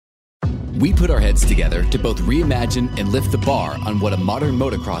We put our heads together to both reimagine and lift the bar on what a modern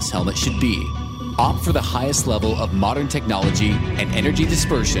motocross helmet should be. Opt for the highest level of modern technology and energy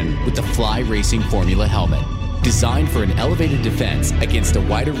dispersion with the Fly Racing Formula helmet. Designed for an elevated defense against a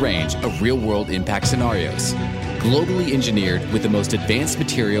wider range of real-world impact scenarios. Globally engineered with the most advanced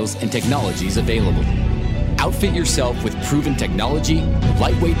materials and technologies available. Outfit yourself with proven technology,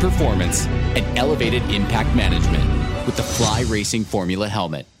 lightweight performance, and elevated impact management with the Fly Racing Formula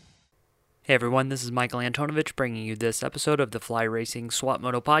helmet. Hey everyone, this is Michael Antonovich bringing you this episode of the Fly Racing Swap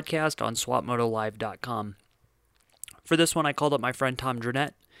Moto podcast on swapmotolive.com. For this one, I called up my friend Tom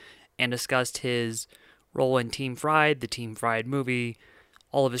Drenette and discussed his role in Team Fried, the Team Fried movie,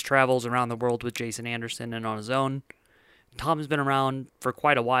 all of his travels around the world with Jason Anderson and on his own. Tom has been around for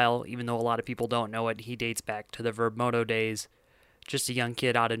quite a while, even though a lot of people don't know it. He dates back to the Verb Moto days. Just a young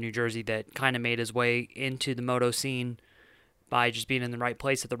kid out of New Jersey that kind of made his way into the moto scene by just being in the right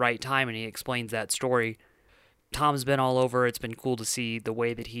place at the right time, and he explains that story. Tom's been all over. It's been cool to see the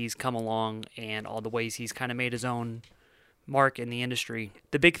way that he's come along and all the ways he's kind of made his own mark in the industry.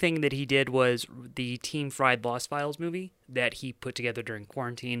 The big thing that he did was the Team Fried Lost Files movie that he put together during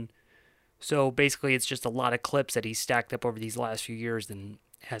quarantine. So basically it's just a lot of clips that he's stacked up over these last few years and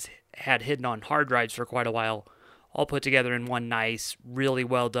has had hidden on hard drives for quite a while, all put together in one nice, really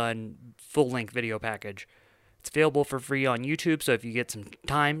well done, full-length video package. It's available for free on YouTube, so if you get some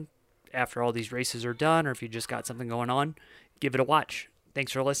time after all these races are done, or if you just got something going on, give it a watch.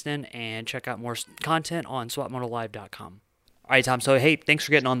 Thanks for listening, and check out more content on swapmotolive.com. All right, Tom, so hey, thanks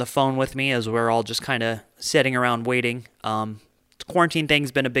for getting on the phone with me as we're all just kind of sitting around waiting. The quarantine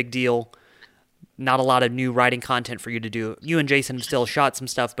thing's been a big deal. Not a lot of new riding content for you to do. You and Jason have still shot some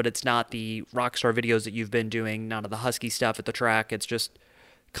stuff, but it's not the Rockstar videos that you've been doing, none of the Husky stuff at the track. It's just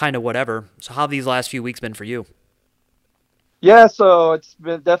kind of whatever. So how have these last few weeks been for you? Yeah, so it's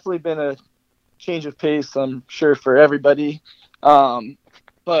definitely been a change of pace, I'm sure, for everybody.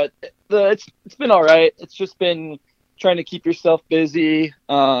 But it's been all right. It's just been trying to keep yourself busy.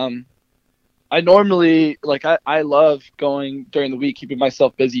 I normally, I love going during the week, keeping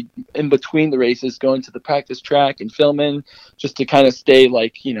myself busy in between the races, going to the practice track and filming just to kind of stay,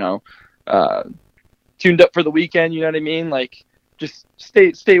 tuned up for the weekend, you know what I mean? Just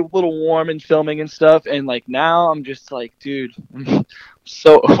stay a little warm and filming and stuff. And now I'm just dude, I'm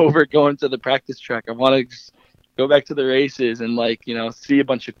so over going to the practice track. I want to just go back to the races and see a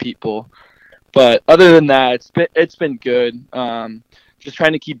bunch of people. But other than that, it's been good. Just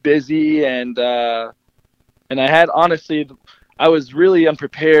trying to keep busy and I was really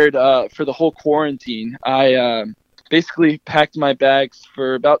unprepared for the whole quarantine. I basically packed my bags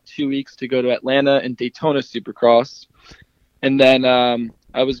for about 2 weeks to go to Atlanta and Daytona Supercross. And then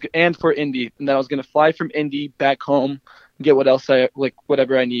and for Indy, and then I was gonna fly from Indy back home and get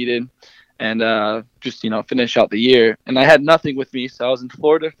whatever I needed, and just finish out the year. And I had nothing with me, so I was in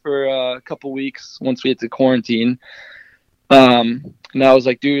Florida for a couple weeks once we hit the quarantine. And I was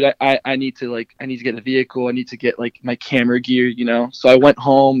like, dude, I need to get a vehicle. I need to get my camera gear, So I went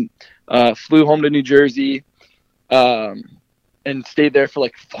home, flew home to New Jersey, and stayed there for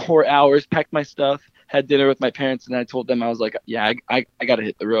 4 hours, packed my stuff, had dinner with my parents, and I told them, I was like, yeah, I got to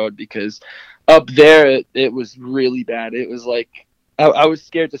hit the road, because up there it was really bad. It was I was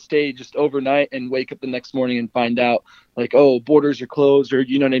scared to stay just overnight and wake up the next morning and find out borders are closed, or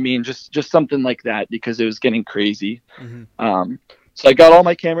you know what I mean, just something like that, because it was getting crazy. Mm-hmm. So I got all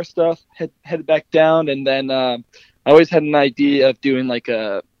my camera stuff, headed back down, and then I always had an idea of doing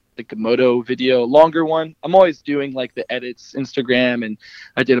a moto video, longer one. I'm always doing the edits, Instagram, and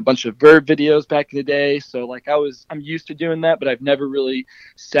I did a bunch of Verb videos back in the day. So I'm used to doing that, but I've never really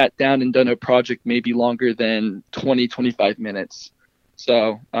sat down and done a project maybe longer than 20-25 minutes.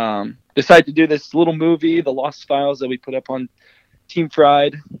 So decided to do this little movie, The Lost Files, that we put up on Team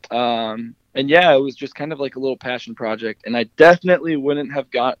Fried. And yeah, it was just kind of a little passion project. And I definitely wouldn't have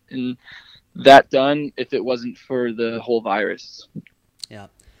gotten that done if it wasn't for the whole virus. Yeah.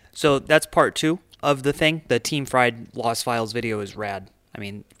 So that's part 2 of the thing. The Team Fried Lost Files video is rad. I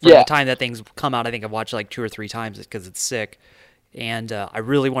mean, the time that thing's come out, I think I've watched 2 or 3 times because it's sick. And I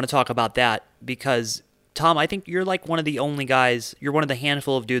really want to talk about that because, Tom, I think you're one of the only guys, you're one of the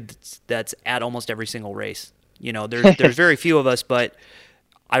handful of dudes that's at almost every single race. There's very few of us, but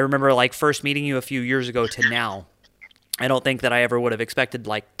I remember first meeting you a few years ago to now. I don't think that I ever would have expected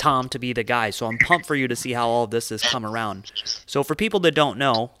Tom to be the guy. So I'm pumped for you to see how all of this has come around. So for people that don't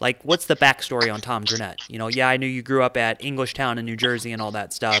know, what's the backstory on Tom Drenette? Yeah, I knew you grew up at Englishtown in New Jersey and all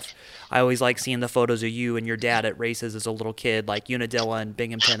that stuff. I always like seeing the photos of you and your dad at races as a little kid, Unadilla and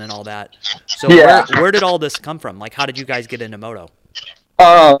Binghamton and all that. So where did all this come from? How did you guys get into moto?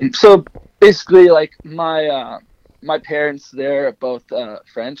 So basically like my parents, they're both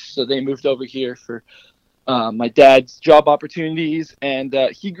French, so they moved over here for my dad's job opportunities, and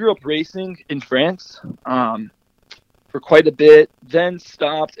he grew up racing in France for quite a bit, then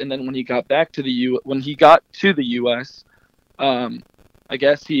stopped, and then when he got back to when he got to the U.S., I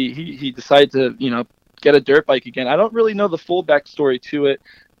guess he decided to get a dirt bike again. I don't really know the full backstory to it,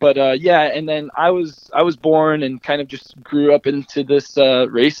 but yeah. And then I was born and kind of just grew up into this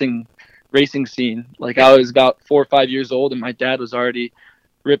racing scene. Like I was about 4 or 5 years old, and my dad was already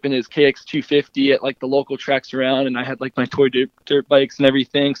ripping his KX 250 at like the local tracks around, and I had like my toy dirt bikes and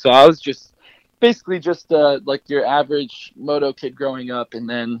everything. So I was just basically just like your average moto kid growing up, and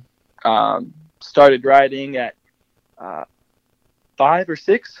then started riding at 5 or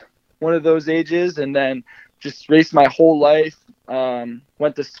 6, one of those ages, and then just raced my whole life.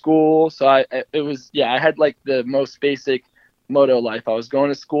 Went to school, so I had like the most basic moto life. I was going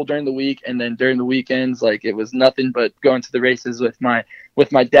to school during the week, and then during the weekends, like it was nothing but going to the races with my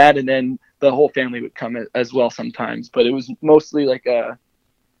dad, and then the whole family would come as well sometimes. But it was mostly like a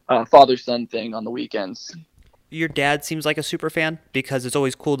father-son thing on the weekends. Your dad seems like a super fan, because it's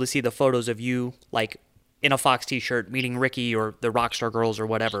always cool to see the photos of you like in a Fox t-shirt meeting Ricky or the Rockstar Girls or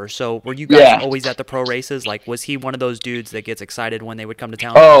whatever. So were you guys always at the pro races? Like, was he one of those dudes that gets excited when they would come to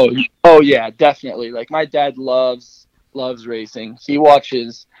town? Oh yeah, definitely. Like my dad loves racing. He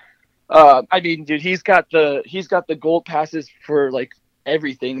watches I mean, dude, he's got the gold passes for like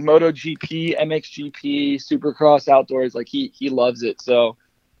everything. MotoGP, MXGP, Supercross, outdoors, like he loves it. So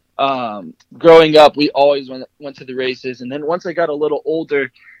growing up, we always went to the races, and then once I got a little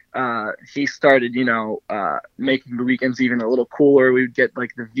older, he started, making the weekends even a little cooler. We would get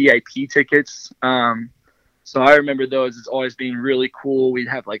like the VIP tickets. So I remember those as always being really cool. We'd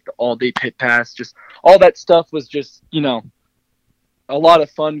have like the all-day pit pass. Just all that stuff was just, a lot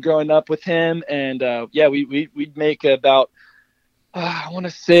of fun growing up with him. And yeah, we'd make about, I want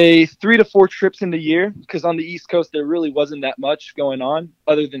to say 3 to 4 trips in the year, because on the East Coast there really wasn't that much going on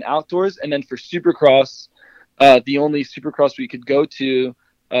other than outdoors. And then for Supercross, the only Supercross we could go to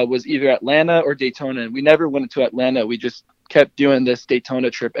was either Atlanta or Daytona. And we never went to Atlanta. We just kept doing this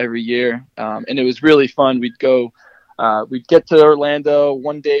Daytona trip every year. And it was really fun. We'd get to Orlando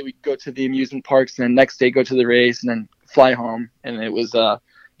one day, we'd go to the amusement parks, and then next day go to the race, and then fly home. And it was,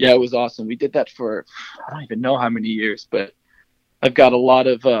 it was awesome. We did that for, I don't even know how many years, but I've got a lot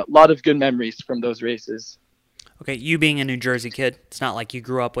of good memories from those races. Okay, you being a New Jersey kid, it's not like you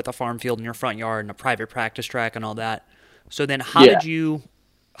grew up with a farm field in your front yard and a private practice track and all that. So then how did you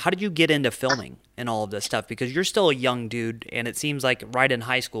get into filming and all of this stuff? Because you're still a young dude, and it seems like right in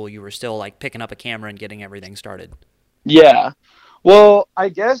high school you were still like picking up a camera and getting everything started. Yeah. Well, I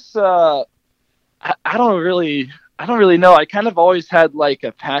guess I don't really know. I kind of always had like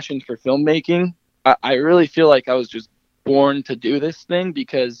a passion for filmmaking. I really feel like I was just born to do this thing,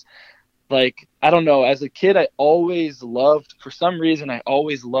 because like, I don't know, as a kid for some reason I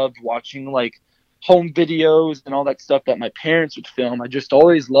always loved watching like home videos and all that stuff that my parents would film. I just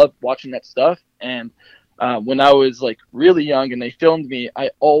always loved watching that stuff. And when I was like really young and they filmed me, I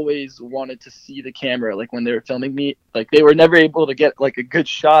always wanted to see the camera. Like when they were filming me, like they were never able to get like a good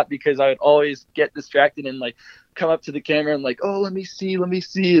shot, because I would always get distracted and like come up to the camera and like, oh, let me see,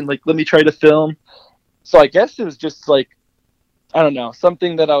 and like let me try to film. So I guess it was just like, I don't know,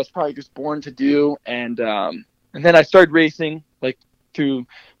 something that I was probably just born to do. And then I started racing like through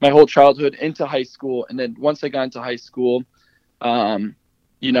my whole childhood into high school. And then once I got into high school,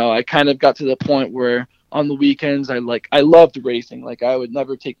 I kind of got to the point where on the weekends I loved racing. Like I would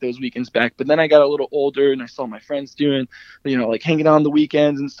never take those weekends back. But then I got a little older and I saw my friends doing, like hanging out on the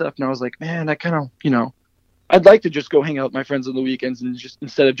weekends and stuff. And I was like, man, I kind of, I'd like to just go hang out with my friends on the weekends, and just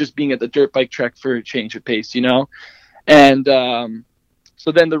instead of just being at the dirt bike track for a change of pace, And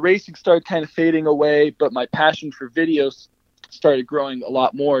so then the racing started kind of fading away, but my passion for videos started growing a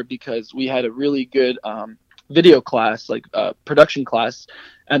lot more, because we had a really good video class, like production class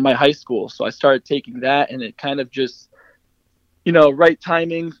at my high school. So I started taking that, and it kind of just, right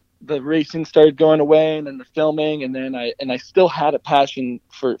timing, the racing started going away, and then the filming, and then I still had a passion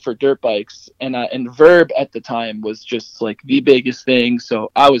for dirt bikes, and Verb at the time was just like the biggest thing.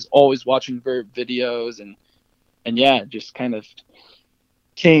 So I was always watching Verb videos, and yeah, it just kind of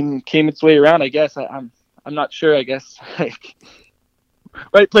came its way around, I guess. I'm not sure, I guess. Like,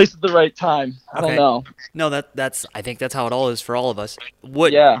 right place at the right time. I don't know. No, I think that's how it all is for all of us.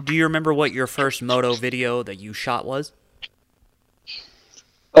 Do you remember what your first moto video that you shot was?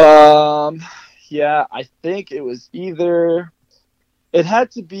 Yeah, I think it was it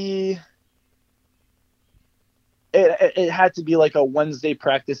had to be, it had to be like a Wednesday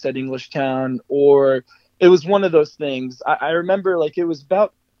practice at Englishtown, or it was one of those things. I remember like it was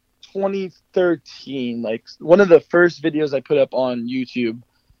about 2013, like one of the first videos I put up on YouTube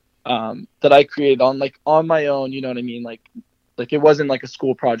that I created on my own, you know what I mean? Like it wasn't like a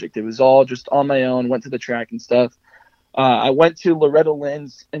school project. It was all just on my own, went to the track and stuff. I went to Loretta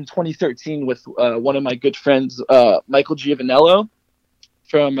Lynn's in 2013 with one of my good friends, Michael Giovanello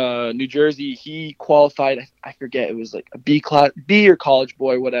from New Jersey. He qualified, I forget, it was like a B or college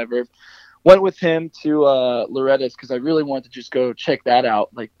boy, whatever. Went with him to Loretta's because I really wanted to just go check that out.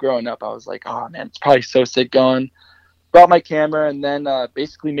 Like growing up, I was like, oh man, it's probably so sick going. Brought my camera and then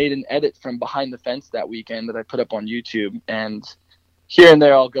basically made an edit from behind the fence that weekend that I put up on YouTube. And here and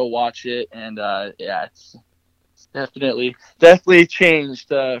there, I'll go watch it. And yeah, it's definitely changed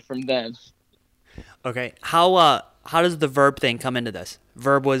from then. Okay, how does the Verb thing come into this?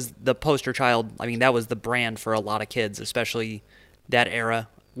 Verb was the poster child. I mean, that was the brand for a lot of kids, especially that era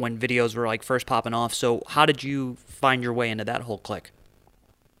when videos were like first popping off. So how did you find your way into that whole clique?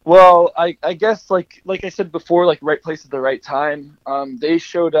 Well, I guess like I said before, like right place at the right time. They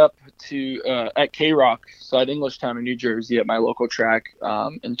showed up to at K-Rock, so at Englishtown in New Jersey at my local track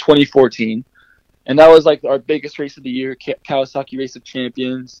in 2014. And that was like our biggest race of the year, Kawasaki Race of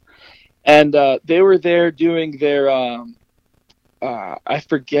Champions. And they were there doing their, I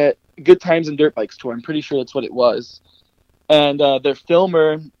forget, Good Times and Dirt Bikes tour. I'm pretty sure that's what it was. And their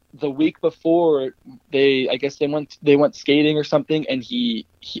filmer, the week before, I guess they went skating or something, and he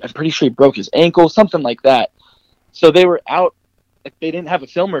I'm pretty sure he broke his ankle, something like that. So they were out, like they didn't have a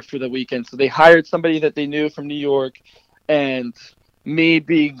filmer for the weekend, so they hired somebody that they knew from New York, and me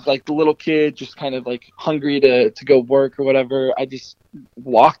being like the little kid, just kind of like hungry to go work or whatever, I just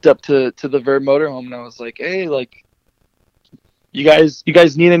walked up to the Verb motorhome and I was like, hey, like you guys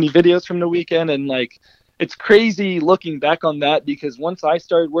need any videos from the weekend? And like it's crazy looking back on that, because once I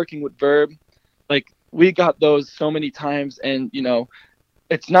started working with Verb, like we got those so many times. And you know,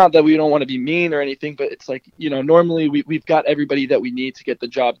 it's not that we don't want to be mean or anything, but it's like, you know, normally we've got everybody that we need to get the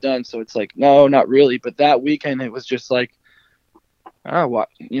job done, so it's like, no, not really. But that weekend it was just like, oh, what,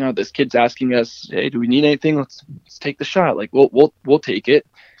 you know, this kid's asking us, hey, do we need anything? Let's take the shot. Like we'll take it.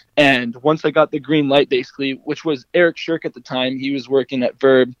 And once I got the green light, basically, which was Eric Shirk at the time, he was working at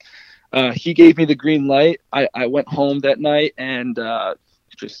Verb. He gave me the green light. I went home that night and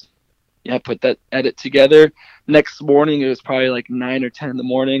put that edit together. Next morning, it was probably like 9 or 10 in the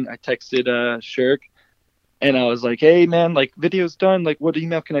morning. I texted Shirk. And I was like, hey, man, like, video's done. Like, what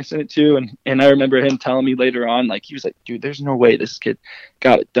email can I send it to? And I remember him telling me later on, like, he was like, dude, there's no way this kid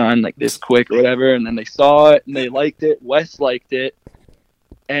got it done, like, this quick or whatever. And then they saw it, and they liked it. Wes liked it.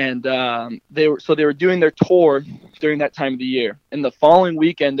 And they were doing their tour during that time of the year. And the following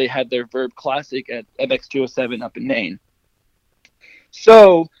weekend, they had their Verb Classic at MX207 up in Maine.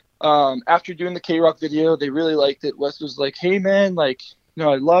 So after doing the K-Rock video, they really liked it. Wes was like, hey, man, like, you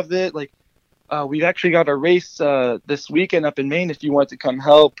know, I love it. Like, we've actually got a race this weekend up in Maine if you want to come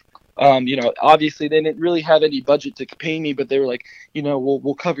help. You know, obviously they didn't really have any budget to pay me, but they were like, you know,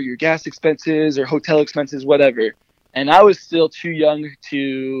 we'll cover your gas expenses or hotel expenses, whatever. And I was still too young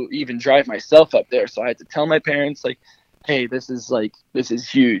to even drive myself up there. So I had to tell my parents, like, hey, this is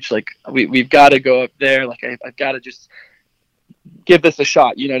huge. Like, we've got to go up there. Like, I've got to just give this a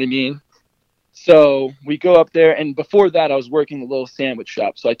shot. You know what I mean? So we go up there. And before that, I was working a little sandwich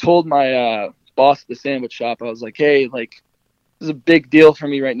shop. So I told my boss at the sandwich shop, I was like, hey, like, this is a big deal for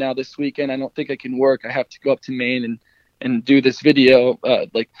me right now this weekend. I don't think I can work. I have to go up to Maine and do this video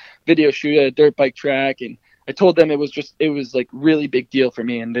shoot at a dirt bike track. And I told them it was like really big deal for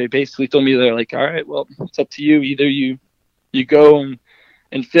me. And they basically told me, they're like, all right, well, it's up to you. Either you go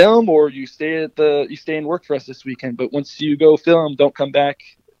and film, or you stay and work for us this weekend. But once you go film, don't come back,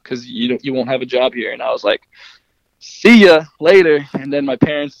 because you won't have a job here. And I was like, see ya later. And then my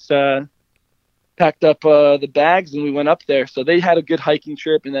parents packed up the bags and we went up there. So they had a good hiking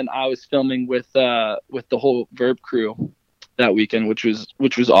trip, and then I was filming with the whole Verb crew that weekend, which was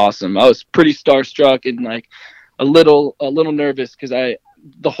awesome. I was pretty starstruck and like a little nervous, because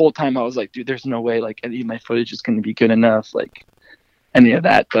the whole time I was like, dude, there's no way like any of my footage is going to be good enough, like any of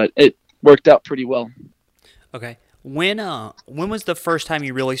that. But it worked out pretty well. Okay. When was the first time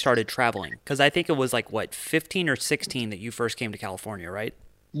you really started traveling? Because I think it was like, what, 15 or 16 that you first came to California, right?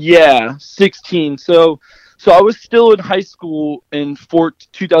 Yeah, 16. So I was still in high school in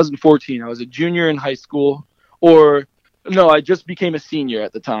 2014. I was a junior in high school, or no, I just became a senior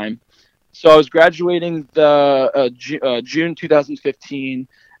at the time. So I was graduating June 2015,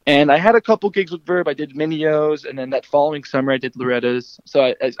 and I had a couple gigs with Verb. I did Minios, and then that following summer I did Loretta's.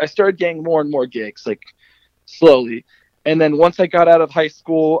 So I started getting more and more gigs, like slowly. And then once I got out of high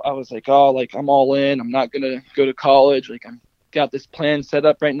school, I was like, oh, like I'm all in. I'm not gonna go to college. Like I'm got this plan set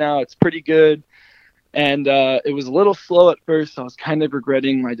up right now. It's pretty good. And it was a little slow at first. I was kind of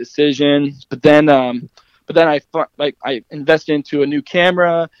regretting my decision. But then I invested into a new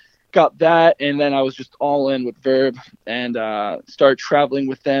camera, got that, and then I was just all in with Verb and started traveling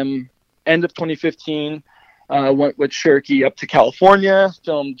with them. End of 2015, went with Shirky up to California,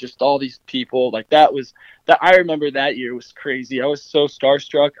 filmed just all these people. Like that. I remember that year was crazy. I was so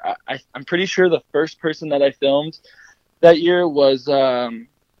starstruck. I'm pretty sure the first person that I filmed that year was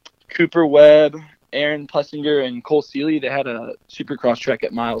Cooper Webb, Aaron Plessinger, and Cole Seeley. They had a Supercross track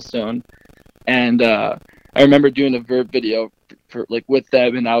at Milestone, and I remember doing a Verb video for like with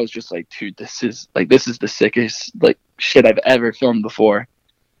them, and I was just like, dude, this is the sickest like shit I've ever filmed before.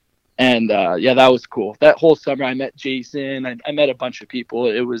 And yeah, that was cool. That whole summer, I met Jason. I met a bunch of people.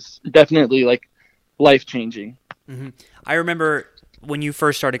 It was definitely like life changing. Mm-hmm. I remember when you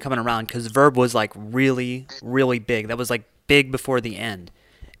first started coming around, because Verb was like really, really big. That was like big before the end.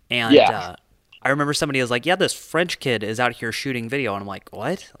 And yeah. I remember somebody was like, yeah, this French kid is out here shooting video. And I'm like,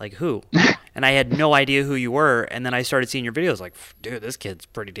 what? Like who? And I had no idea who you were. And then I started seeing your videos like, dude, this kid's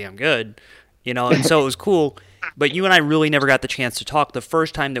pretty damn good. You know, and so it was cool. But you and I really never got the chance to talk. The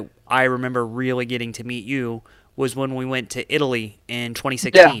first time that I remember really getting to meet you was when we went to Italy in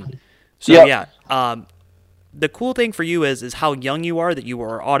 2016. Yeah. So, yep. yeah. The cool thing for you is how young you are, that you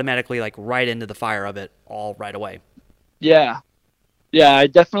were automatically like right into the fire of it all right away. Yeah. Yeah, I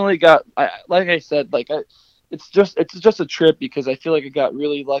definitely got, like I said, like it's just a trip because I feel like I got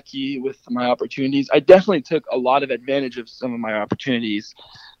really lucky with my opportunities. I definitely took a lot of advantage of some of my opportunities,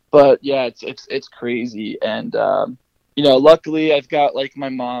 but yeah, it's crazy. And, you know, luckily I've got like my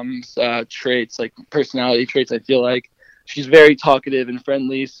mom's traits, like personality traits. I feel like she's very talkative and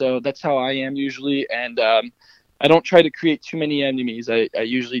friendly. So that's how I am usually. And I don't try to create too many enemies. I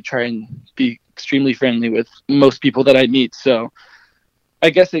usually try and be extremely friendly with most people that I meet. So I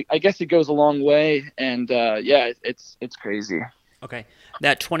guess it goes a long way, and yeah, it's crazy. Okay,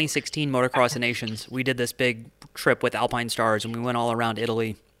 that 2016 Motocross of Nations, we did this big trip with Alpine Stars, and we went all around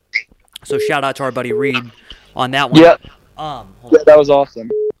Italy. So shout out to our buddy Reed on that one. Yeah, yeah, that was awesome.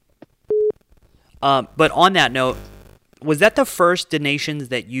 But on that note, was that the first Nations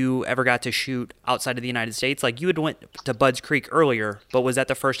that you ever got to shoot outside of the United States? Like you had went to Budds Creek earlier, but was that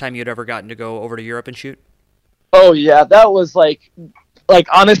the first time you'd ever gotten to go over to Europe and shoot? Oh yeah, that was like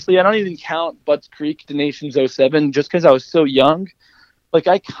honestly, I don't even count Budds Creek to Nations 07 just because I was so young. Like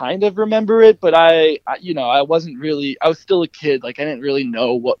I kind of remember it, but I wasn't really. I was still a kid. Like I didn't really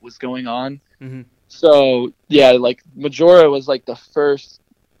know what was going on. Mm-hmm. So yeah, like Majora was like the first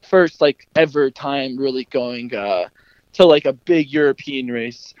like ever time really going to like a big European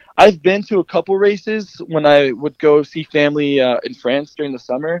race. I've been to a couple races when I would go see family in France during the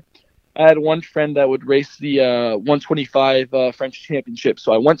summer. I had one friend that would race the 125 French Championship,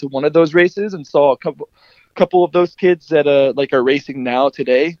 so I went to one of those races and saw a couple of those kids that like are racing now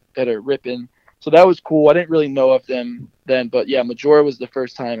today that are ripping. So that was cool. I didn't really know of them then, but yeah, Majora was the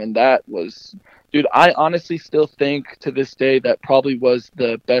first time, and that was, dude, I honestly still think to this day that probably was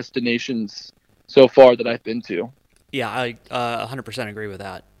the best Nations so far that I've been to. Yeah, I 100% agree with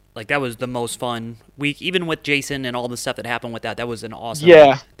that. Like, that was the most fun week, even with Jason and all the stuff that happened with that. That was an awesome.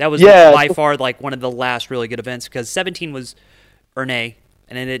 Yeah. That was by far like one of the last really good events, because 17 was Ernée,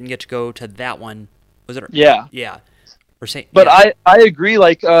 and I didn't get to go to that one. Was it? Yeah. Yeah. But yeah. I agree.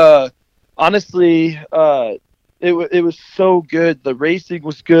 Like, honestly, it was so good. The racing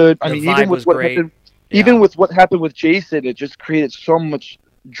was good. I mean, even with what happened, even with what happened with Jason, it just created so much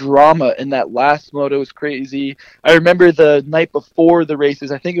drama in that last moto. Was crazy. I remember the night before the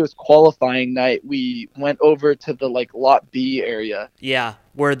races, I think it was qualifying night, we went over to the like lot B area. Yeah,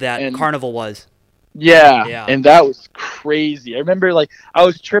 where that carnival was. Yeah, and that was crazy. I remember like I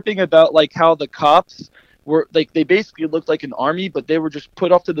was tripping about like how the cops were like, they basically looked like an army, but they were just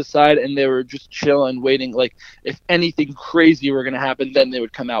put off to the side and they were just chilling, waiting. Like if anything crazy were gonna happen, then they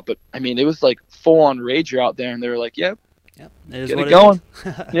would come out. But I mean, it was like full on rager out there, and they were like, "Yep, yep, it is get what it going."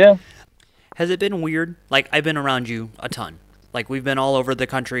 Yeah. Has it been weird? Like, I've been around you a ton. Like, we've been all over the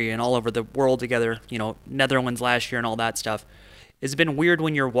country and all over the world together. You know, Netherlands last year and all that stuff. Has it been weird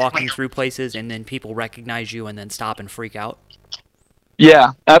when you're walking through places and then people recognize you and then stop and freak out?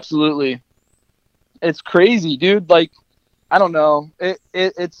 Yeah, absolutely. It's crazy, dude. Like, I don't know.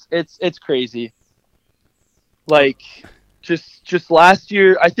 It's crazy. Like, just last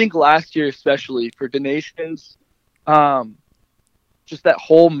year, I think last year especially for Nations, just that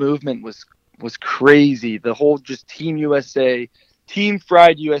whole movement was crazy. The whole just Team USA, Team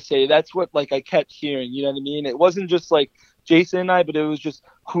Fried USA. That's what like I kept hearing. You know what I mean? It wasn't just like Jason and I, but it was just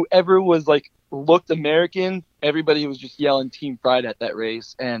whoever was like looked American. Everybody was just yelling Team Fried at that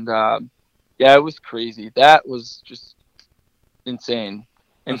race, and yeah, it was crazy. That was just insane.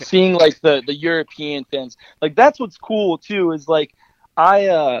 And seeing like the European fans, like that's what's cool too. Is like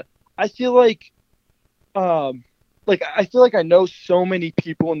I feel like I feel like I know so many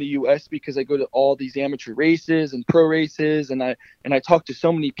people in the U.S. because I go to all these amateur races and pro races, and I talk to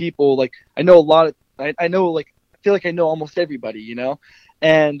so many people. Like I know a lot of I know like I feel like I know almost everybody, you know.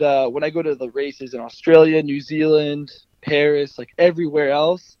 And when I go to the races in Australia, New Zealand, Paris, like everywhere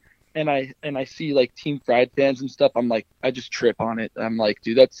else, and I see like Team Fried fans and stuff, I'm like I just trip on it. I'm like,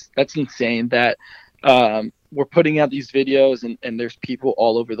 dude, that's insane that we're putting out these videos and there's people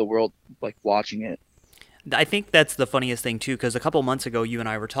all over the world like watching it. I think that's the funniest thing too, because a couple months ago you and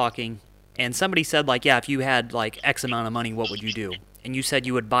I were talking, and somebody said like, yeah, if you had like X amount of money, what would you do? And you said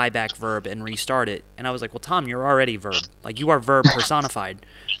you would buy back Verb and restart it. And I was like, well, Tom, you're already Verb. Like you are Verb personified,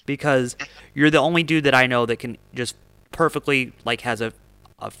 because you're the only dude that I know that can just perfectly like has a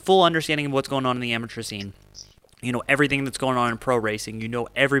full understanding of what's going on in the amateur scene. You know everything that's going on in pro racing. You know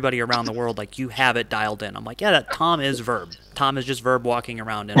everybody around the world. Like you have it dialed in. I'm like, yeah, that Tom is Verb. Tom is just Verb walking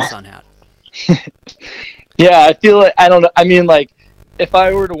around in a sun hat. Yeah, I feel like I don't know. I mean, like if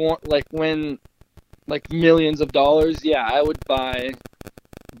I were to win like millions of dollars, yeah, I would buy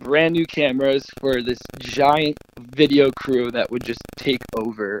brand new cameras for this giant video crew that would just take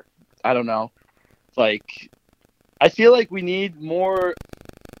over. I don't know. Like I feel like we need more.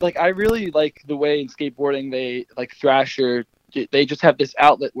 Like I really like the way in skateboarding they like Thrasher. They just have this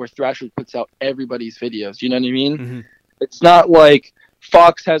outlet where Thrasher puts out everybody's videos. You know what I mean? Mm-hmm. It's not like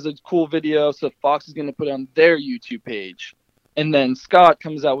Fox has a cool video, so Fox is going to put it on their YouTube page. And then Scott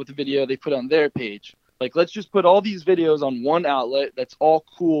comes out with a video they put on their page. Like, let's just put all these videos on one outlet that's all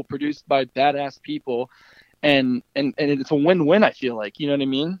cool, produced by badass people. And it's a win-win, I feel like. You know what I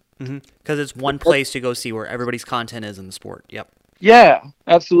mean? Because it's one place to go see where everybody's content is in the sport. Yep. Yeah,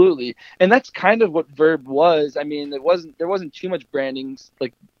 absolutely. And that's kind of what Verb was. I mean, there wasn't too much branding,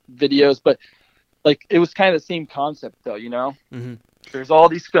 like, videos, but, like, it was kind of the same concept, though, you know? Mm-hmm. There's all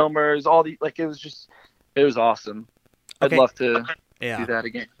these filmers, it was awesome. I'd love to do that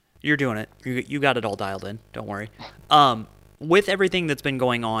again. You're doing it. You got it all dialed in. Don't worry. With everything that's been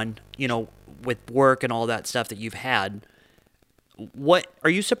going on, you know, with work and all that stuff that you've had, what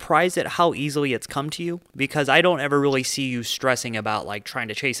are you surprised at how easily it's come to you? Because I don't ever really see you stressing about like trying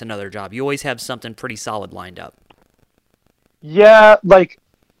to chase another job. You always have something pretty solid lined up. Yeah, like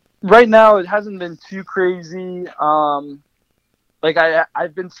right now it hasn't been too crazy. Like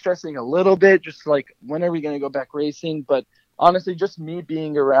I've been stressing a little bit, just like when are we gonna go back racing? But honestly, just me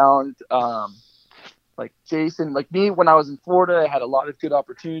being around, like Jason, like me when I was in Florida, I had a lot of good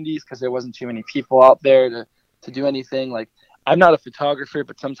opportunities because there wasn't too many people out there to do anything. Like I'm not a photographer,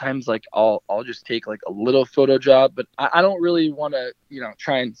 but sometimes like I'll just take like a little photo job, but I don't really want to, you know,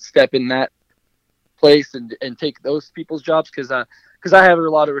 try and step in that place and take those people's jobs because I have a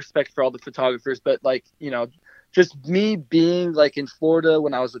lot of respect for all the photographers, but like, you know, just me being like in Florida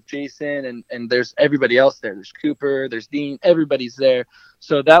when I was with Jason and there's everybody else there. There's Cooper, there's Dean, everybody's there.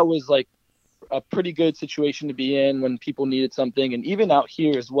 So that was like a pretty good situation to be in when people needed something. And even out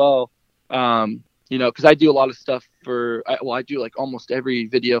here as well, you know, because I do a lot of stuff I do like almost every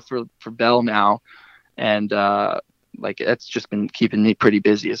video for Bell now. And like that's just been keeping me pretty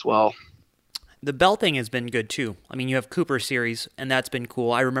busy as well. The Bell thing has been good too. I mean, you have Cooper series, and that's been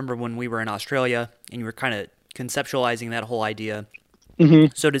cool. I remember when we were in Australia and you were kind of conceptualizing that whole idea. Mm-hmm.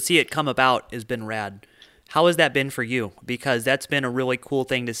 So to see it come about has been rad. How has that been for you? Because that's been a really cool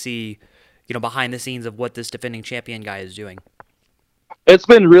thing to see, you know, behind the scenes of what this defending champion guy is doing. It's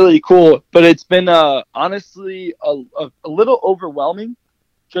been really cool, but it's been honestly a little overwhelming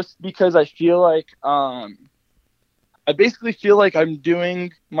just because I feel like I basically feel like I'm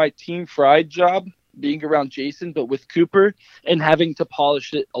doing my Team Fried job being around Jason, but with Cooper and having to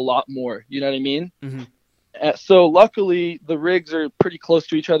polish it a lot more. You know what I mean? Mm-hmm. So luckily the rigs are pretty close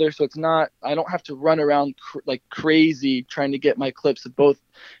to each other, so I don't have to run around like crazy trying to get my clips of both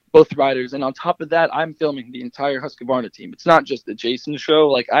riders. And on top of that, I'm filming the entire Husqvarna team. It's not just the Jason show.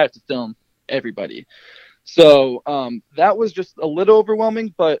 Like I have to film everybody. So that was just a little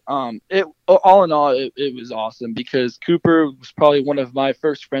overwhelming, but it all in all it was awesome because Cooper was probably one of my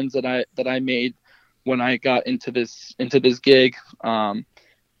first friends that I made when I got into this gig.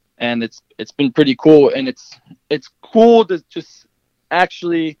 And it's been pretty cool, and it's cool to just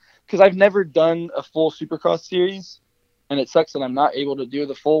actually, because I've never done a full Supercross series, and it sucks that I'm not able to do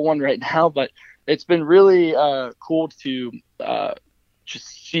the full one right now, but it's been really cool to just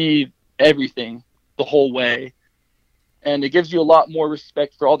see everything the whole way. And it gives you a lot more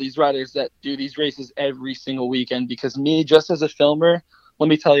respect for all these riders that do these races every single weekend. Because me, just as a filmer, let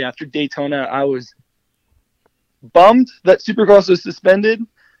me tell you, after Daytona, I was bummed that Supercross was suspended,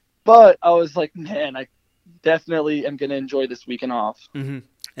 but I was like, man, I definitely am going to enjoy this weekend off. Mm-hmm.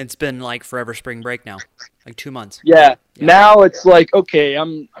 It's been like forever spring break now, like 2 months. Yeah. Now it's like, okay,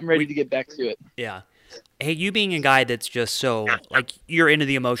 I'm ready to get back to it. Yeah. Hey, you being a guy that's just so, like, you're into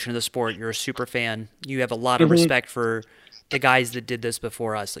the emotion of the sport. You're a super fan. You have a lot of respect for the guys that did this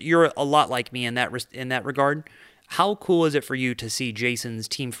before us. You're a lot like me in that regard. How cool is it for you to see Jason's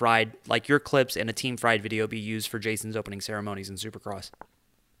Team Fried, like your clips and a Team Fried video, be used for Jason's opening ceremonies in Supercross?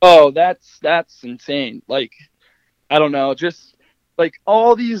 Oh, that's insane. Like, I don't know, just like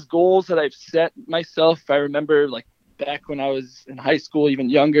all these goals that I've set myself. I remember like back when I was in high school, even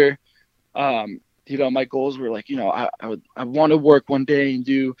younger, you know, my goals were like, you know, I want to work one day and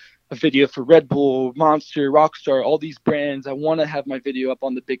do a video for Red Bull, Monster, Rockstar, all these brands. I want to have my video up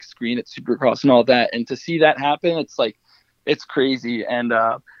on the big screen at Supercross and all that. And to see that happen, it's like, it's crazy. And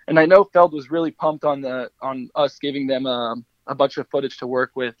I know Feld was really pumped on us giving them a bunch of footage to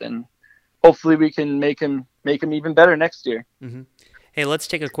work with, and hopefully we can make him even better next year. Mm-hmm. Hey, let's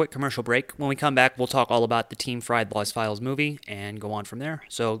take a quick commercial break. When we come back, we'll talk all about the Team Fried Lost Files movie and go on from there.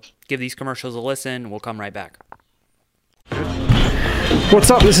 So give these commercials a listen. We'll come right back.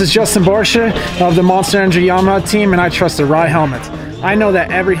 What's up? This is Justin Barsha of the Monster Energy Yamaha team, and I trust the Arai helmet. I know that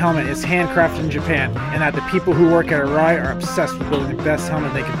every helmet is handcrafted in Japan, and that the people who work at Arai are obsessed with building the best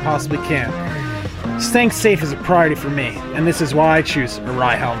helmet they possibly can. Staying safe is a priority for me, and this is why I choose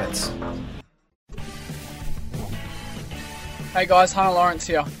Arai helmets. Hey guys, Hunter Lawrence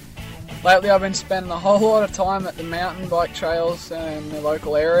here. Lately I've been spending a whole lot of time at the mountain bike trails in the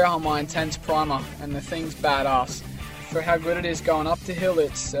local area on my Intense Primer, and the thing's badass. For how good it is going up the hill,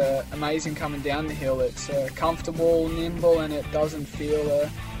 it's amazing coming down the hill. It's comfortable, nimble, and it doesn't feel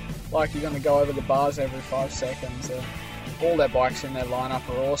like you're going to go over the bars every 5 seconds. All their bikes in their lineup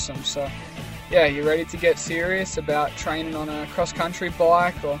are awesome. So yeah, you ready to get serious about training on a cross-country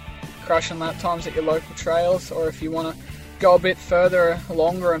bike or crushing lap times at your local trails, or if you want to go a bit further,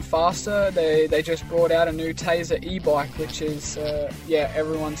 longer and faster, they just brought out a new Taser e-bike, which is,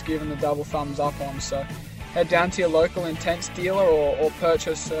 everyone's giving the double thumbs up on. So head down to your local Intense dealer or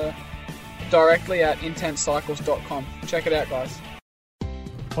purchase directly at intensecycles.com. Check it out, guys.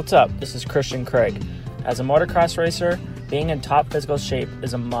 What's up? This is Christian Craig. As a motocross racer, being in top physical shape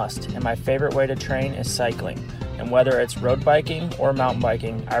is a must, and my favorite way to train is cycling. And whether it's road biking or mountain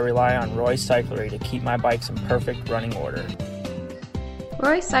biking, I rely on Roy Cyclery to keep my bikes in perfect running order.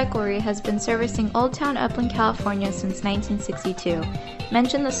 Roy Cyclery has been servicing Old Town Upland, California since 1962.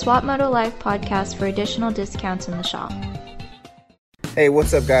 Mention the Swap Moto Live podcast for additional discounts in the shop. Hey,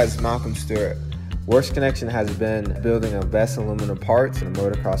 what's up guys? Malcolm Stewart. Works Connection has been building the best aluminum parts in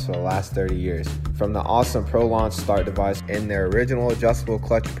motocross for the last 30 years. From the awesome Pro Launch start device and their original adjustable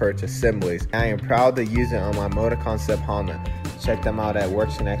clutch perch assemblies, I am proud to use it on my MotoConcept Honda. Check them out at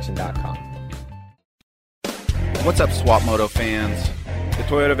worksconnection.com. What's up, Swap Moto fans? The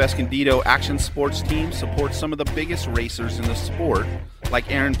Toyota of Escondido Action Sports team supports some of the biggest racers in the sport,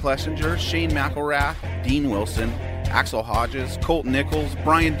 like Aaron Plessinger, Shane McElrath, Dean Wilson, Axel Hodges, Colt Nichols,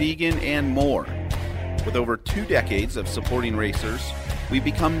 Brian Deegan, and more. With over 2 decades of supporting racers, we've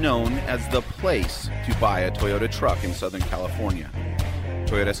become known as the place to buy a Toyota truck in Southern California.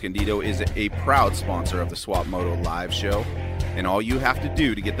 Toyota Escondido is a proud sponsor of the Swap Moto Live show, and all you have to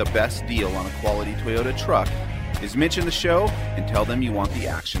do to get the best deal on a quality Toyota truck is mention the show and tell them you want the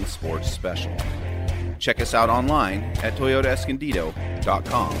Action Sports Special. Check us out online at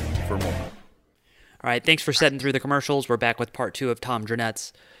toyotaescondido.com for more. All right, thanks for setting through the commercials. We're back with part 2 of Tom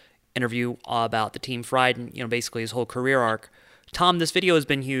Drennett's interview about the Team Fried and, basically his whole career arc. Tom, this video has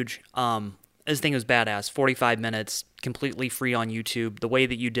been huge. This thing was badass. 45 minutes, completely free on YouTube. The way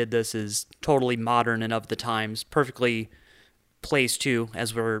that you did this is totally modern and of the times. Perfectly placed, too,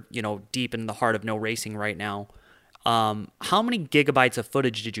 as we're, deep in the heart of no racing right now. How many gigabytes of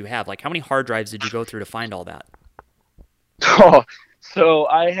footage did you have? Like, how many hard drives did you go through to find all that? Oh, so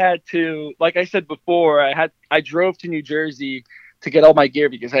I had to, like I said before, I drove to New Jersey to get all my gear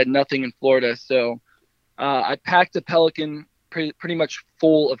because I had nothing in Florida. So I packed a Pelican pretty much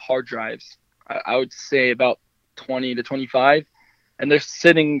full of hard drives. I would say about 20 to 25. And they're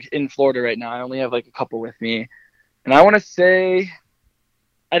sitting in Florida right now. I only have like a couple with me. And I want to say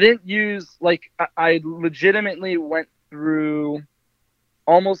I didn't use, I legitimately went through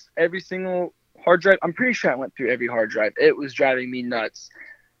almost every single hard drive. I'm pretty sure I went through every hard drive. It was driving me nuts.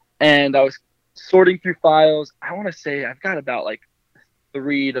 And I was sorting through files. I want to say I've got about like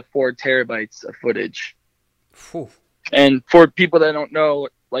 3 to 4 terabytes of footage. Whew. And for people that don't know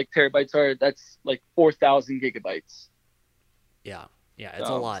what like terabytes are, that's like 4,000 gigabytes. Yeah, it's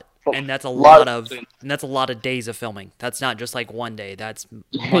a lot, so and that's a lot lot of days of filming. That's not just like one day. That's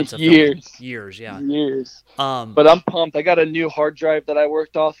months of years. filming. Years. Years. But I'm pumped. I got a new hard drive that I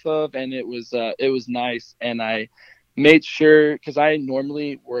worked off of, and it was nice. And I made sure, because I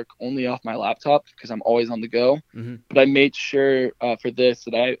normally work only off my laptop because I'm always on the go. Mm-hmm. But I made sure for this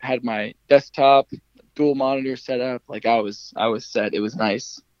that I had my desktop, dual monitor set up. Like I was set. It was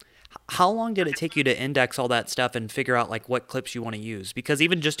nice. How long did it take you to index all that stuff and figure out like what clips you want to use? Because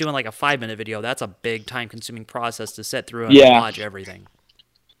even just doing like a 5-minute video, that's a big time-consuming process to sit through and watch everything.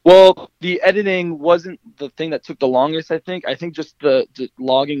 Well, the editing wasn't the thing that took the longest, I think. I think just the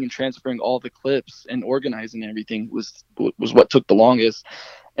logging and transferring all the clips and organizing everything was what took the longest.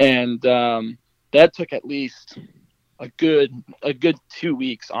 And that took at least a good 2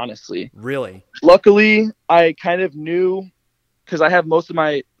 weeks, honestly. Really? Luckily, I kind of knew, because I have most of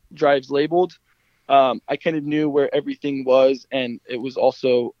my drives labeled. I kind of knew where everything was, and it was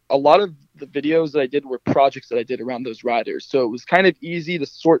also a lot of the videos that I did were projects that I did around those riders. So it was kind of easy to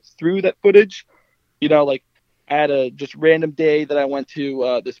sort through that footage. You know, like I had a just random day that I went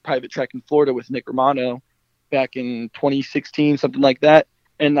to this private track in Florida with Nick Romano back in 2016, something like that.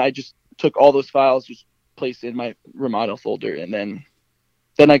 And I just took all those files, just placed in my Romano folder, and then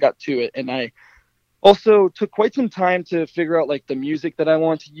I got to it. And I also took quite some time to figure out like the music that I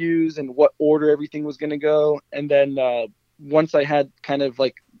want to use and what order everything was going to go. And then once I had kind of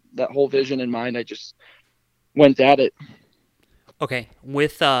like that whole vision in mind, I just went at it. Okay,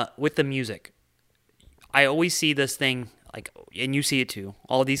 with the music, I always see this thing like, and you see it too.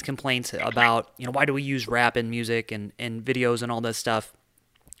 All of these complaints about, you know, why do we use rap in music and videos and all this stuff,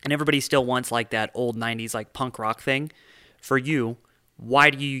 and everybody still wants like that old '90s like punk rock thing. For you, why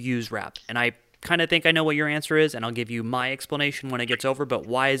do you use rap? And I kind of think I know what your answer is, and I'll give you my explanation when it gets over, but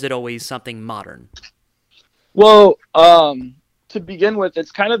why is it always something modern? Well, to begin with,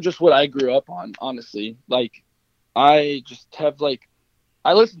 it's kind of just what I grew up on, honestly. Like, I just have, like,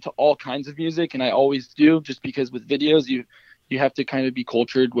 I listen to all kinds of music, and I always do, just because with videos, you have to kind of be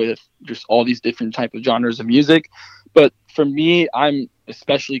cultured with just all these different type of genres of music. But for me, I'm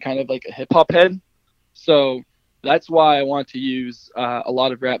especially kind of like a hip-hop head, so that's why I want to use a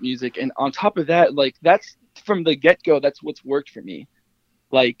lot of rap music. And on top of that, like that's from the get-go, that's what's worked for me.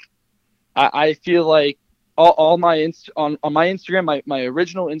 Like I feel like all my on my Instagram, my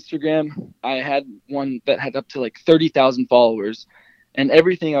original Instagram, I had one that had up to like 30,000 followers, and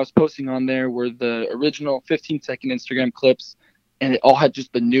everything I was posting on there were the original 15-second Instagram clips, and it all had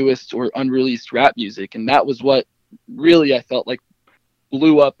just the newest or unreleased rap music. And that was what really I felt like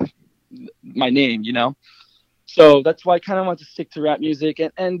blew up my name, you know? So that's why I kind of want to stick to rap music,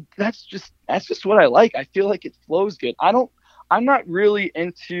 and that's just what I like. I feel like it flows good. I'm not really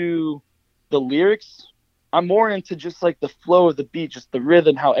into the lyrics. I'm more into just like the flow of the beat, just the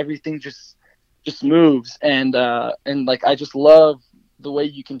rhythm, how everything just moves, and like I just love the way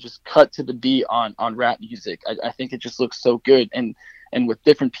you can just cut to the beat on rap music. I think it just looks so good, and with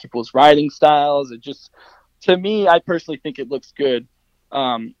different people's writing styles, it just, to me, I personally think it looks good.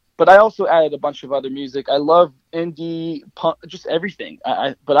 But I also added a bunch of other music. I love indie, punk, just everything.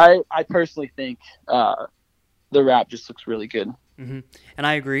 But I personally think the rap just looks really good. Mm-hmm. And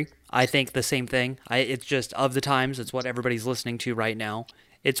I agree. I think the same thing. It's just of the times. It's what everybody's listening to right now.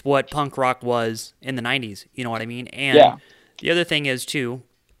 It's what punk rock was in the 90s. You know what I mean? And the other thing is, too,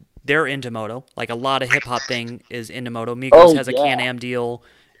 they're into moto. Like a lot of hip-hop thing is into moto. Migos has a Can-Am deal.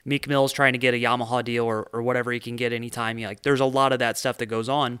 Meek Mill's trying to get a Yamaha deal or whatever he can get anytime. Like there's a lot of that stuff that goes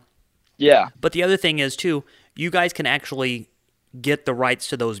on. Yeah. But the other thing is, too, you guys can actually get the rights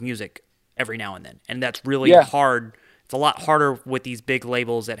to those music every now and then. And that's really hard. It's a lot harder with these big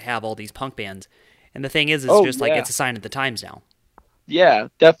labels that have all these punk bands. And the thing is, it's just like it's a sign of the times now. Yeah,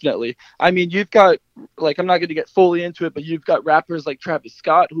 definitely. I mean, you've got, like, I'm not going to get fully into it, but you've got rappers like Travis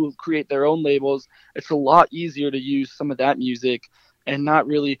Scott who create their own labels. It's a lot easier to use some of that music and not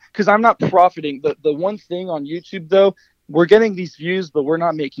really, because I'm not profiting. The one thing on YouTube, though, we're getting these views, but we're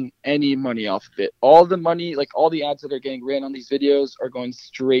not making any money off of it. All the money, like all the ads that are getting ran on these videos are going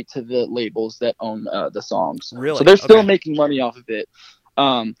straight to the labels that own the songs. Really? So they're still making money off of it.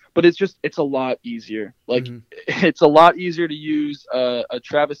 But it's a lot easier. Like it's a lot easier to use a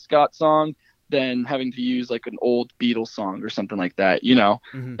Travis Scott song than having to use like an old Beatles song or something like that. You know,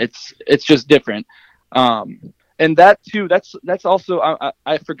 it's just different. And and that too, that's also,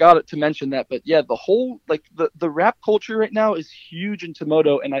 I forgot to mention that, but yeah, the whole, like the rap culture right now is huge into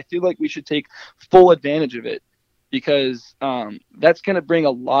moto, and I feel like we should take full advantage of it, because that's going to bring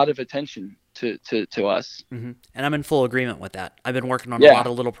a lot of attention to us. Mm-hmm. And I'm in full agreement with that. I've been working on a Yeah. lot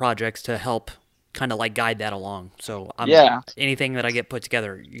of little projects to help kind of like guide that along. So anything that I get put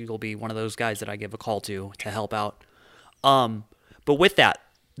together, you'll be one of those guys that I give a call to help out. But with that,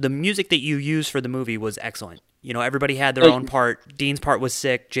 the music that you used for the movie was excellent. You know, everybody had their own part. Dean's part was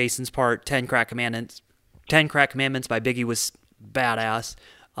sick. Jason's part, 10 Crack Commandments by Biggie was badass.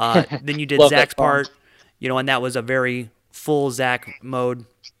 Then you did Love Zach's that song. part, you know, and that was a very full Zach mode.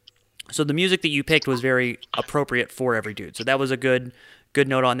 So the music that you picked was very appropriate for every dude. So that was a good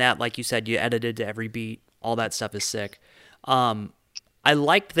note on that. Like you said, you edited to every beat. All that stuff is sick. I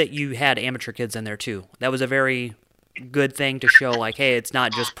liked that you had amateur kids in there too. That was a very good thing to show, like, hey, it's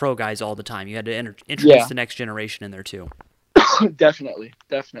not just pro guys all the time. You had to introduce the next generation in there too. Definitely.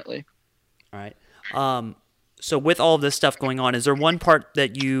 All right. So with all of this stuff going on, is there one part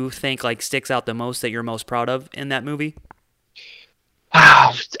that you think like sticks out the most that you're most proud of in that movie?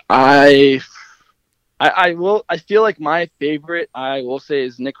 I feel like my favorite, I will say,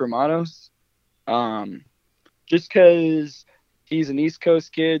 is Nick Romanos. Just because he's an East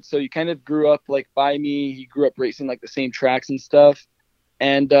Coast kid, so he kind of grew up like by me. He grew up racing like the same tracks and stuff.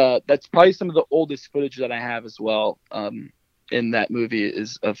 And that's probably some of the oldest footage that I have as well in that movie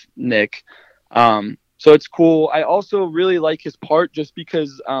is of Nick. So it's cool. I also really like his part just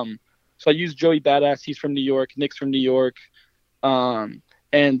because so I use Joey Badass. He's from New York. Nick's from New York.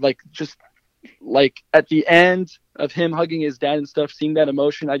 And like just like at the end of him hugging his dad and stuff, seeing that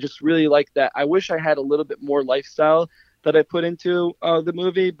emotion, I just really like that. I wish I had a little bit more lifestyle that I put into the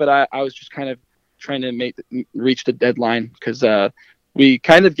movie, but I was just kind of trying to reach the deadline because we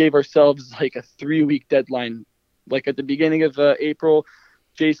kind of gave ourselves like a 3-week deadline. Like at the beginning of April,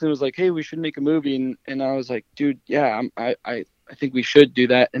 Jason was like, "Hey, we should make a movie," and I was like, "Dude, yeah, I think we should do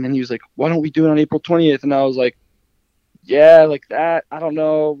that." And then he was like, "Why don't we do it on April 20th?" And I was like, "Yeah, like that. I don't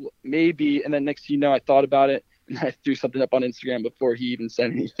know, maybe." And then next thing you know, I thought about it and I threw something up on Instagram before he even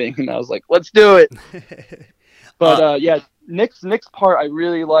said anything, and I was like, "Let's do it." But yeah, Nick's part I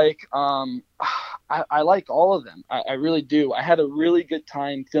really like. I like all of them. I really do. I had a really good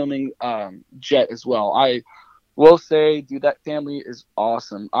time filming Jet as well. I will say, dude, that family is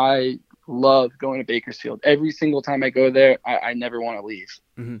awesome. I love going to Bakersfield. Every single time I go there, I never want to leave.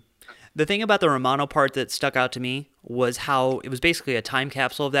 Mm-hmm. The thing about the Romano part that stuck out to me was how it was basically a time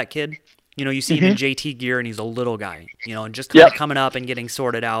capsule of that kid. You know, you see him in JT gear and he's a little guy, you know, and just kind of coming up and getting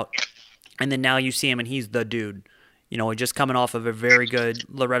sorted out. And then now you see him and he's the dude, you know, just coming off of a very good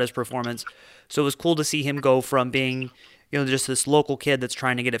Loretta's performance. So it was cool to see him go from being, you know, just this local kid that's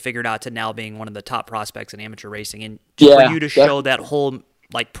trying to get it figured out to now being one of the top prospects in amateur racing. And for you to show that whole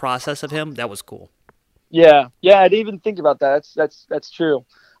like process of him, that was cool. Yeah, I didn't even think about that. That's true.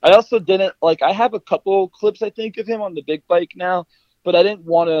 I also didn't like. I have a couple clips I think of him on the big bike now, but I didn't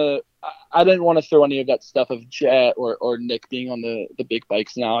want to throw any of that stuff of Jet or Nick being on the big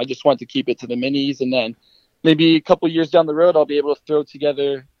bikes now. I just wanted to keep it to the minis, and then maybe a couple years down the road, I'll be able to throw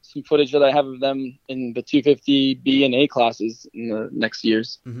together some footage that I have of them in the 250B and A classes in the next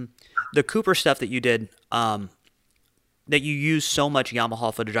years. Mm-hmm. The Cooper stuff that you did, that you used so much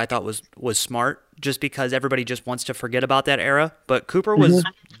Yamaha footage, I thought was smart, just because everybody just wants to forget about that era. But Cooper was,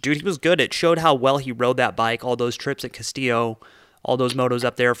 dude, he was good. It showed how well he rode that bike, all those trips at Castillo, all those motos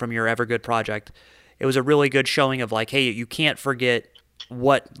up there from your Evergood project. It was a really good showing of like, hey, you can't forget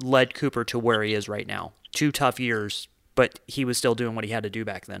what led Cooper to where he is right now. 2 tough years, but he was still doing what he had to do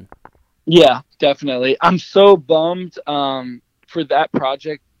back then. Yeah, definitely. I'm so bummed. For that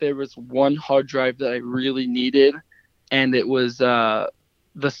project, there was one hard drive that I really needed, and it was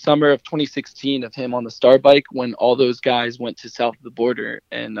the summer of 2016 of him on the Star Bike when all those guys went to south of the border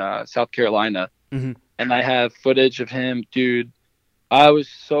in South Carolina. Mm-hmm. And I have footage of him, dude. I was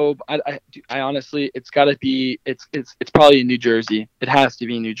so I honestly, it's got to be it's probably in New Jersey. It has to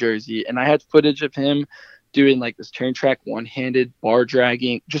be in New Jersey. And I had footage of him doing like this turn track one-handed bar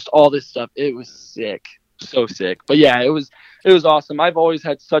dragging, just all this stuff. It was sick, so sick. But yeah, it was awesome. I've always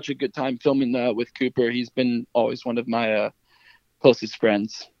had such a good time filming with Cooper. He's been always one of my closest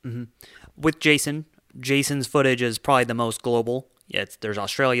friends. Mm-hmm. With Jason's footage is probably the most global. Yeah, there's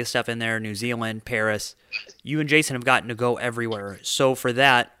Australia stuff in there, New Zealand, Paris. You and Jason have gotten to go everywhere. So for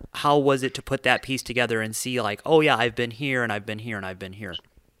that, how was it to put that piece together and see like, oh yeah, I've been here and I've been here and I've been here?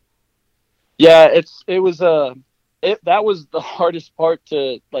 Yeah, that was the hardest part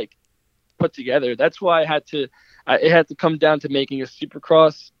to like put together. That's why it had to come down to making a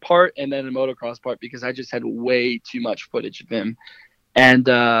Supercross part and then a motocross part because I just had way too much footage of him. And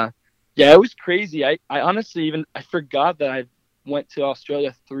yeah, it was crazy. I honestly I forgot that I went to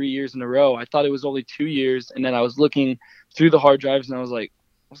Australia 3 years in a row. I thought it was only 2 years, and then I was looking through the hard drives and I was like,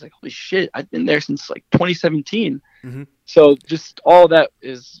 holy shit, I've been there since like 2017. Mm-hmm. So just all that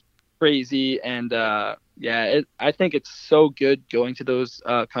is crazy. And yeah, I think it's so good going to those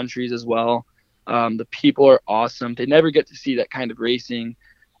countries as well. The people are awesome. They never get to see that kind of racing,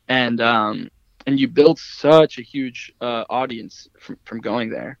 and you build such a huge audience from going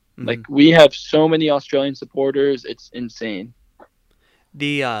there. Mm-hmm. Like, we have so many Australian supporters, it's insane.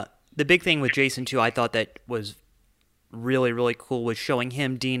 The big thing with Jason too, I thought that was really, really cool, was showing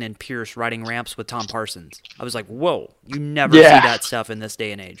him, Dean, and Pierce riding ramps with Tom Parsons. I was like, whoa, you never see that stuff in this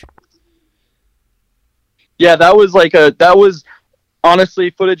day and age. Yeah, that was honestly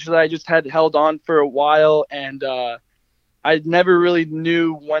footage that I just had held on for a while, and I never really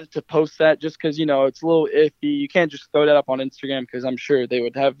knew when to post that just because, it's a little iffy. You can't just throw that up on Instagram because I'm sure they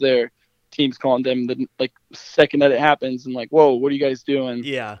would have their teams calling them the second that it happens and like, whoa, what are you guys doing?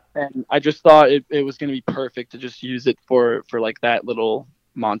 Yeah. And I just thought it was going to be perfect to just use it for like that little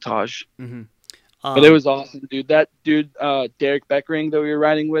montage. Mm-hmm. But it was awesome, dude. That dude, Derek Beckering, that we were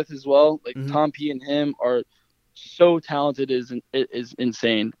riding with as well, like mm-hmm. Tom P and him are so talented. It is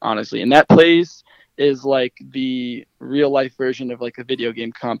insane, honestly. And that place is like the real life version of like a video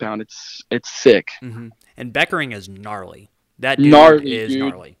game compound. It's sick. Mm-hmm. And Beckering is gnarly. That dude is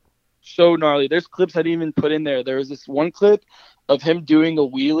gnarly. So gnarly. There's clips I didn't even put in there. There was this one clip of him doing a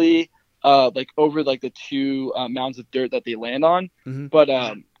wheelie like over like the two mounds of dirt that they land on. Mm-hmm. But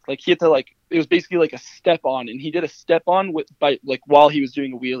like he had to it was basically like a step on, and he did a step on while he was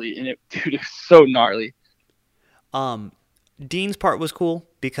doing a wheelie, and it was so gnarly. Dean's part was cool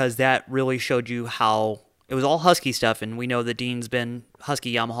because that really showed you how it was all Husky stuff, and we know that Dean's been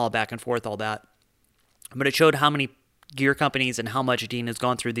Husky, Yamaha, back and forth, all that. But it showed how many gear companies and how much Dean has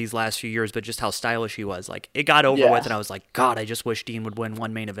gone through these last few years, but just how stylish he was. Like, it got over with, and I was like, God, I just wish Dean would win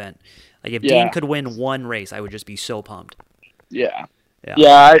one main event. Like, if Dean could win one race, I would just be so pumped. Yeah,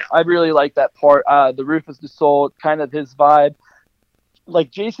 I really like that part. The Rufus Du Sol, kind of his vibe.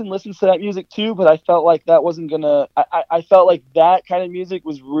 Like, Jason listens to that music too, but I felt like that wasn't gonna. I felt like that kind of music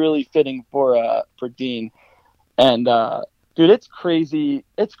was really fitting for Dean. And dude, it's crazy.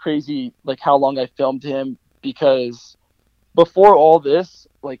 It's crazy, like how long I filmed him, because before all this,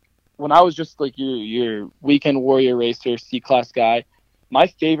 like when I was just like your weekend warrior racer, C-class guy, my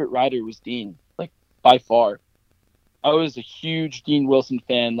favorite rider was Dean, like by far. I was a huge Dean Wilson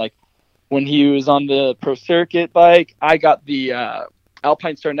fan. Like when he was on the pro circuit bike, I got the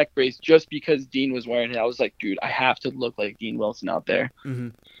Alpine Star neck brace just because Dean was wearing it. I was like, dude, I have to look like Dean Wilson out there. Mm-hmm.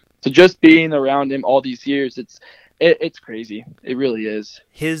 So just being around him all these years, it's crazy. It really is.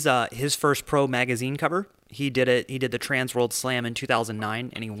 His first pro magazine cover, he did the Trans World Slam in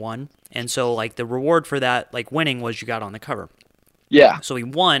 2009, and he won. And so like the reward for that, like winning, was you got on the cover. Yeah. So he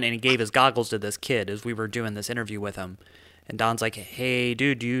won, and he gave his goggles to this kid as we were doing this interview with him. And Don's like, hey,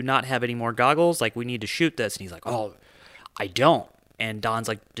 dude, do you not have any more goggles? Like, we need to shoot this. And he's like, oh, I don't. And Don's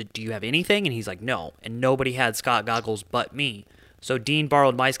like, do you have anything? And he's like, no. And nobody had Scott goggles but me. So Dean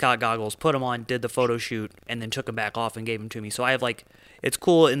borrowed my Scott goggles, put them on, did the photo shoot, and then took them back off and gave them to me. So I have like, it's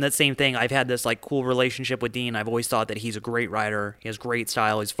cool in that same thing. I've had this like cool relationship with Dean. I've always thought that he's a great rider. He has great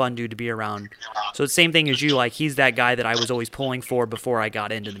style. He's a fun dude to be around. So it's the same thing as you. Like, he's that guy that I was always pulling for before I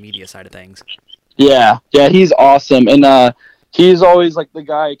got into the media side of things. Yeah, he's awesome. And he's always like the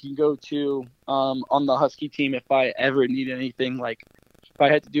guy I can go to on the Husky team if I ever need anything. Like if I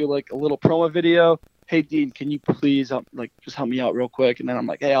had to do like a little promo video, hey Dean, can you please just help me out real quick? And then I'm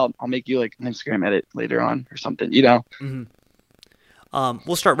like, hey, I'll make you like an Instagram edit later on or something, you know? Mm-hmm.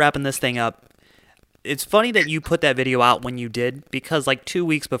 We'll start wrapping this thing up. It's funny that you put that video out when you did, because like 2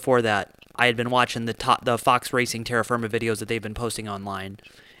 weeks before that, I had been watching the Fox Racing Terra Firma videos that they've been posting online.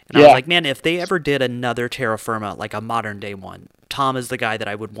 And I was like, man, if they ever did another Terra Firma, like a modern day one, Tom is the guy that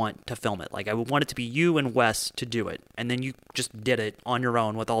I would want to film it. Like, I would want it to be you and Wes to do it. And then you just did it on your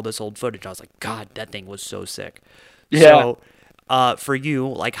own with all this old footage. I was like, God, that thing was so sick. Yeah. So, for you,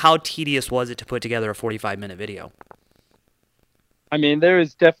 like, how tedious was it to put together a 45-minute video? I mean, there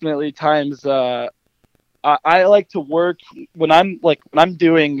is definitely times I like to work when I'm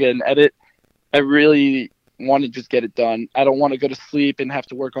doing an edit. I really want to just get it done. I don't want to go to sleep and have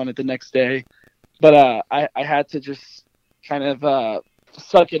to work on it the next day. But I had to just kind of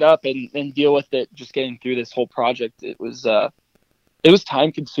suck it up and deal with it. Just getting through this whole project, it was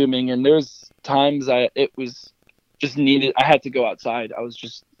time consuming, and there was times it was just needed. I had to go outside. I was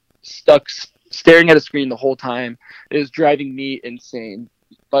just stuck staring at a screen the whole time. It was driving me insane,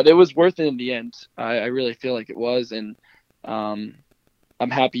 but it was worth it in the end. I really feel like it was, and I'm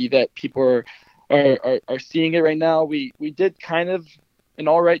happy that people are seeing it right now. We did kind of an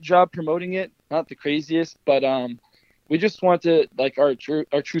all right job promoting it, not the craziest, but we just want to, like, our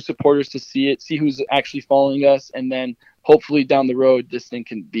true supporters to see it, see who's actually following us, and then hopefully down the road this thing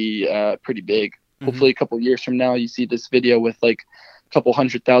can be pretty big. Mm-hmm. Hopefully a couple years from now you see this video with like a couple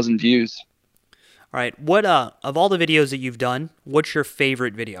 100,000 views. All right. What of all the videos that you've done, what's your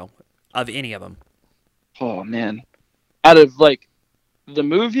favorite video of any of them? Oh man, out of like the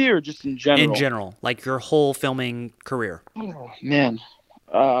movie or just in general? In general, like your whole filming career. Oh man,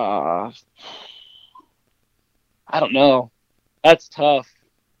 I don't know. That's tough.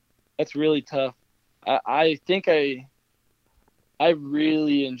 That's really tough. I think I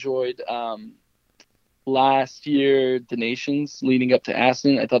really enjoyed last year the Nations leading up to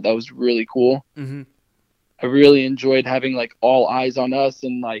Aston. I thought that was really cool. Mm-hmm. I really enjoyed having like all eyes on us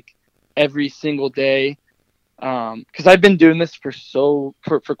and like every single day, because I've been doing this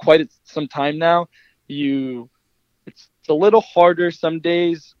for quite some time now. It's a little harder some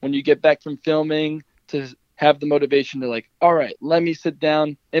days when you get back from filming to have the motivation to like, all right, let me sit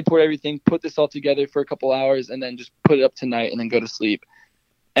down, import everything, put this all together for a couple hours, and then just put it up tonight and then go to sleep.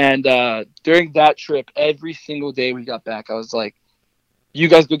 And during that trip, every single day we got back, I was like, you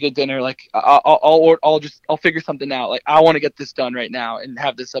guys go get dinner. Like, I'll figure something out. Like, I want to get this done right now and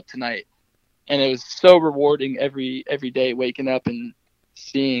have this up tonight. And it was so rewarding every day waking up and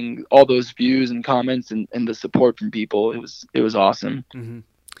seeing all those views and comments and the support from people. It was awesome. Mm-hmm.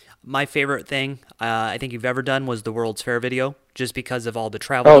 My favorite thing I think you've ever done was the World's Fair video, just because of all the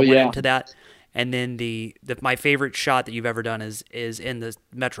travel that went into that. And then my favorite shot that you've ever done is in the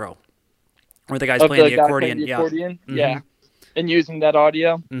metro, where the guy's playing the accordion. Yeah. Mm-hmm. Yeah, and using that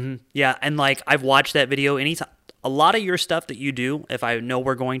audio. Mm-hmm. Yeah, and like I've watched that video anytime. A lot of your stuff that you do, if I know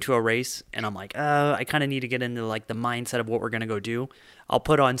we're going to a race and I'm like, I kind of need to get into like the mindset of what we're going to go do, I'll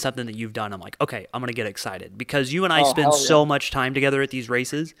put on something that you've done. I'm like, okay, I'm going to get excited, because you and I spend so much time together at these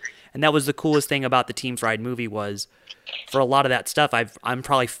races. And that was the coolest thing about the Team Fried movie was, for a lot of that stuff, I'm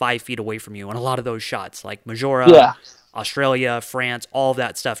probably 5 feet away from you on a lot of those shots, like Majora, Australia, France, all of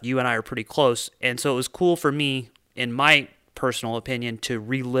that stuff. You and I are pretty close. And so it was cool for me, in my personal opinion, to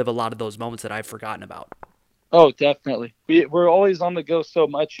relive a lot of those moments that I've forgotten about. Oh, definitely. We're always on the go so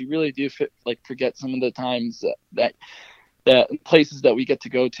much. You really do forget some of the times that places that we get to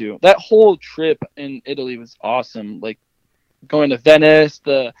go to. That whole trip in Italy was awesome. Like going to Venice.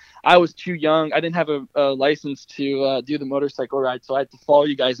 I was too young. I didn't have a license to do the motorcycle ride, so I had to follow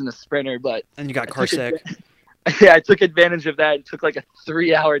you guys in a Sprinter. And you got car sick. Yeah, I took advantage of that and took like a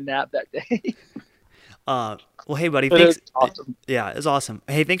 3-hour nap that day. Well, hey, buddy. Thanks. Awesome. Yeah, it's awesome.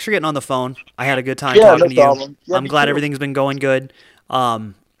 Hey, thanks for getting on the phone. I had a good time talking to you. Problem. Yeah, I'm glad everything's been going good.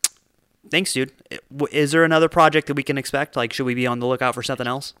 Thanks, dude. Is there another project that we can expect? Like, should we be on the lookout for something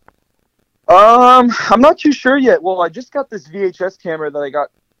else? I'm not too sure yet. Well, I just got this VHS camera that I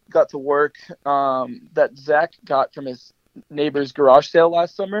got to work that Zach got from his neighbor's garage sale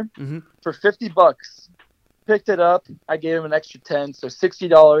last summer for $50. Picked it up. I gave him an extra $10, so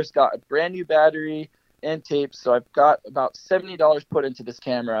 $60. Got a brand new battery and tape, so I've got about $70 put into this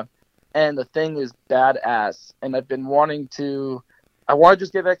camera, and the thing is badass. And I've been wanting to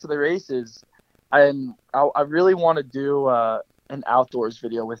just get back to the races, and I really want to do an outdoors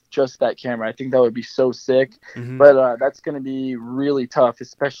video with just that camera. I think that would be so sick. But that's going to be really tough,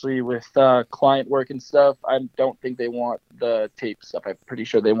 especially with client work and stuff. I don't think they want the tape stuff. I'm pretty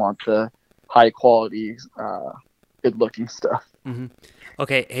sure they want the high quality, good looking stuff.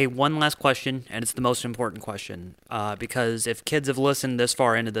 Okay, hey, one last question, and it's the most important question, because if kids have listened this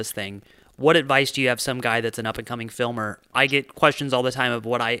far into this thing, what advice do you have some guy that's an up-and-coming filmer? I get questions all the time of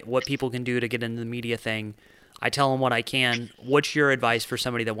what people can do to get into the media thing. I tell them what I can. What's your advice for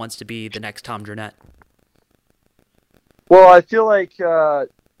somebody that wants to be the next Tom Durnett? Well, I feel like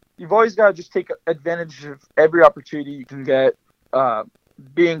you've always got to just take advantage of every opportunity you can get.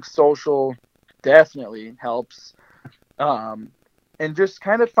 Being social definitely helps. And just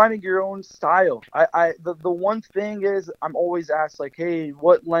kind of finding your own style. The one thing is I'm always asked, like, hey,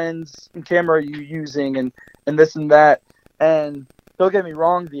 what lens and camera are you using, and this and that. And don't get me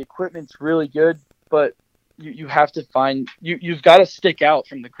wrong, the equipment's really good, but you have to find you've got to stick out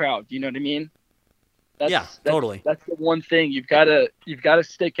from the crowd. You know what I mean? Totally. That's the one thing. You've got to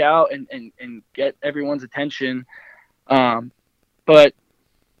stick out and get everyone's attention. But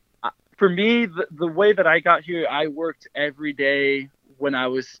for me, the way that I got here, I worked every day when I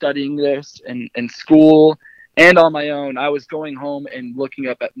was studying this in school, and on my own, I was going home and looking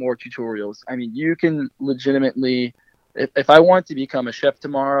up at more tutorials. I mean, you can legitimately, if I want to become a chef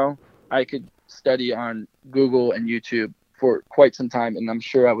tomorrow, I could study on Google and YouTube for quite some time, and I'm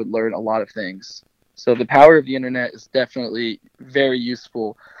sure I would learn a lot of things. So the power of the internet is definitely very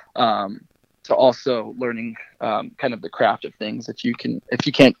useful to also learning kind of the craft of things if you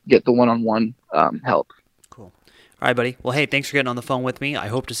can't get the one-on-one help. Cool. All right, buddy. Well, hey, thanks for getting on the phone with me. I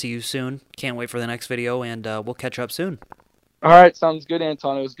hope to see you soon. Can't wait for the next video, and we'll catch up soon. All right, sounds good,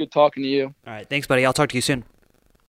 Anton. It was good talking to you. All right, thanks, buddy. I'll talk to you soon.